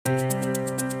There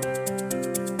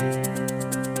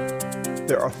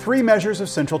are three measures of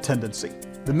central tendency: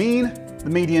 the mean,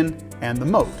 the median, and the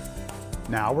mode.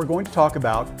 Now we're going to talk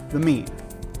about the mean.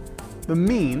 The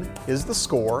mean is the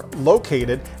score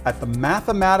located at the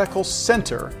mathematical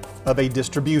center of a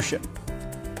distribution.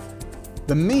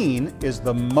 The mean is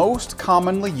the most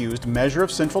commonly used measure of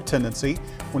central tendency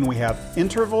when we have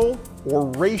interval or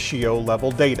ratio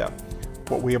level data,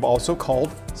 what we have also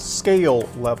called scale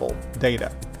level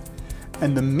data.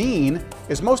 And the mean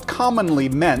is most commonly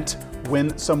meant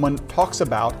when someone talks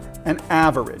about an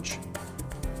average.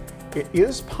 It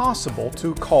is possible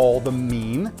to call the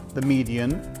mean, the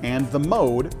median, and the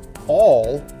mode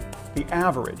all the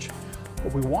average.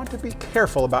 But we want to be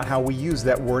careful about how we use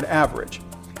that word average.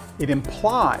 It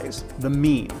implies the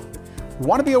mean. We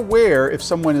want to be aware if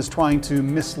someone is trying to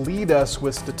mislead us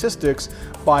with statistics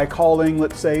by calling,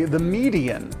 let's say, the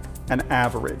median an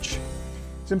average.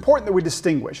 It's important that we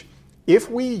distinguish.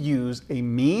 If we use a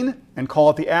mean and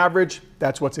call it the average,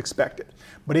 that's what's expected.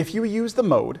 But if you use the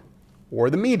mode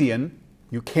or the median,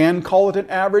 you can call it an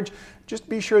average. Just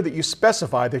be sure that you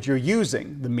specify that you're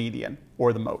using the median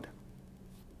or the mode.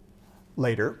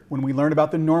 Later, when we learn about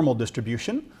the normal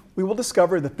distribution, we will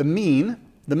discover that the mean,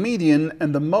 the median,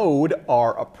 and the mode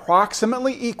are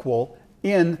approximately equal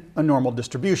in a normal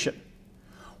distribution.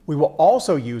 We will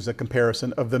also use a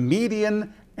comparison of the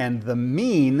median and the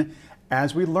mean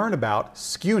as we learn about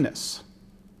skewness.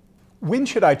 When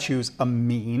should I choose a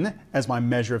mean as my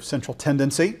measure of central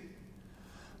tendency?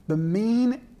 The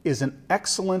mean is an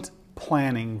excellent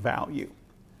planning value.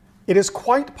 It is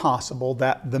quite possible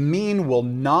that the mean will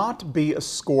not be a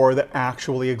score that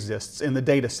actually exists in the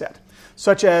data set,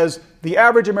 such as the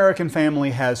average American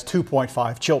family has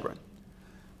 2.5 children.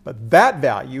 But that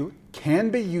value can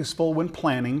be useful when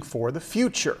planning for the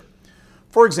future.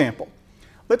 For example,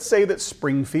 let's say that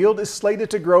Springfield is slated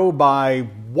to grow by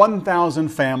 1,000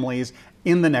 families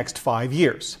in the next 5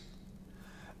 years.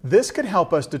 This could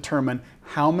help us determine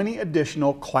how many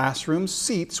additional classroom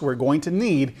seats we're going to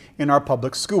need in our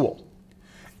public school.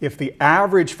 If the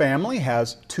average family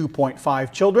has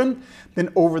 2.5 children,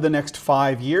 then over the next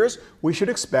 5 years, we should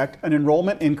expect an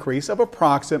enrollment increase of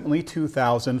approximately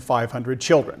 2,500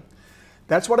 children.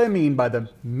 That's what I mean by the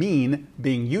mean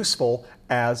being useful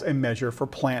as a measure for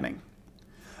planning.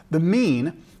 The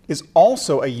mean is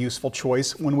also a useful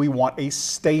choice when we want a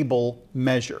stable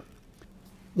measure.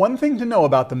 One thing to know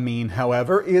about the mean,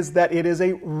 however, is that it is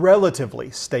a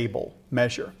relatively stable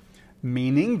measure,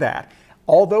 meaning that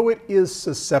although it is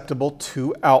susceptible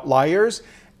to outliers,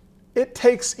 it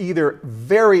takes either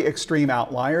very extreme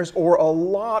outliers or a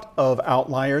lot of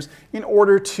outliers in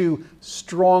order to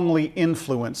strongly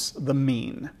influence the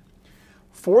mean.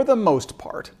 For the most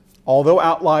part, although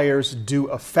outliers do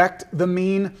affect the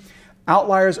mean,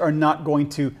 outliers are not going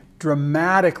to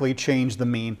dramatically change the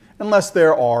mean unless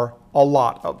there are a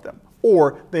lot of them,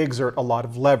 or they exert a lot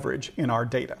of leverage in our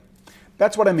data.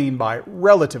 That's what I mean by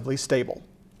relatively stable.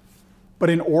 But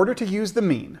in order to use the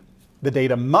mean, the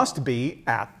data must be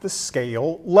at the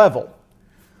scale level.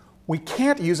 We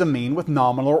can't use a mean with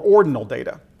nominal or ordinal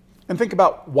data. And think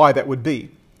about why that would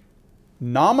be.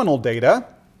 Nominal data,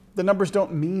 the numbers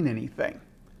don't mean anything.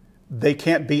 They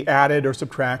can't be added or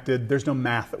subtracted. There's no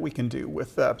math that we can do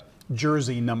with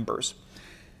Jersey numbers.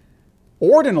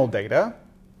 Ordinal data,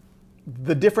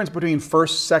 the difference between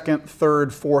first, second,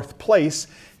 third, fourth place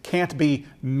can't be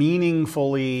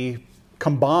meaningfully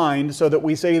combined so that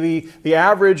we say the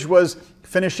average was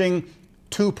finishing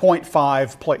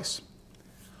 2.5 place.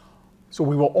 So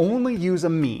we will only use a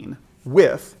mean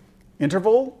with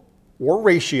interval or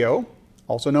ratio,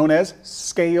 also known as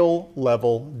scale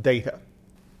level data.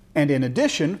 And in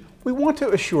addition, we want to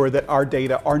assure that our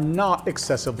data are not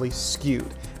excessively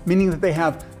skewed, meaning that they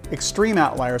have extreme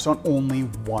outliers on only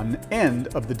one end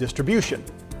of the distribution,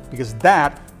 because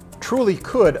that truly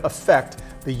could affect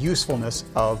the usefulness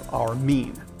of our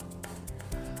mean.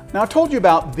 Now, I told you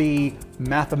about the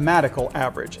mathematical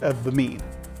average of the mean.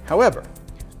 However,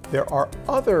 there are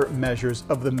other measures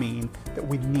of the mean that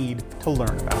we need to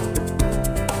learn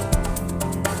about.